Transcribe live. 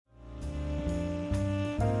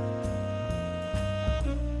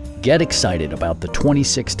Get excited about the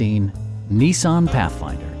 2016 Nissan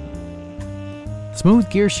Pathfinder. Smooth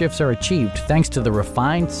gear shifts are achieved thanks to the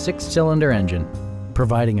refined 6-cylinder engine,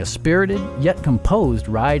 providing a spirited yet composed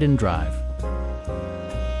ride and drive.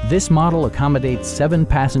 This model accommodates 7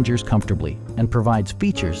 passengers comfortably and provides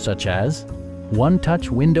features such as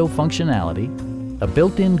one-touch window functionality, a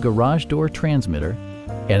built-in garage door transmitter,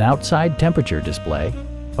 an outside temperature display,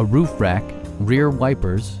 a roof rack, rear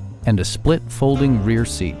wipers, and a split folding rear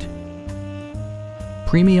seat.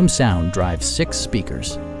 Premium sound drives 6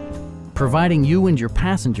 speakers, providing you and your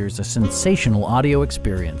passengers a sensational audio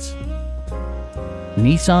experience.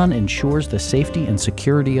 Nissan ensures the safety and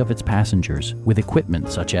security of its passengers with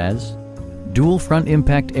equipment such as dual front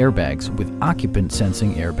impact airbags with occupant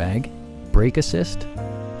sensing airbag, brake assist,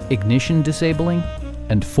 ignition disabling,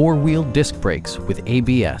 and 4-wheel disc brakes with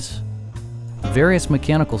ABS. Various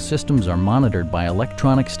mechanical systems are monitored by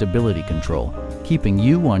electronic stability control, keeping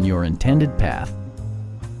you on your intended path.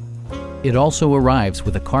 It also arrives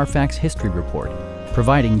with a Carfax history report,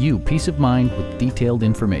 providing you peace of mind with detailed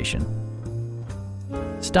information.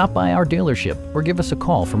 Stop by our dealership or give us a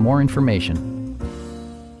call for more information.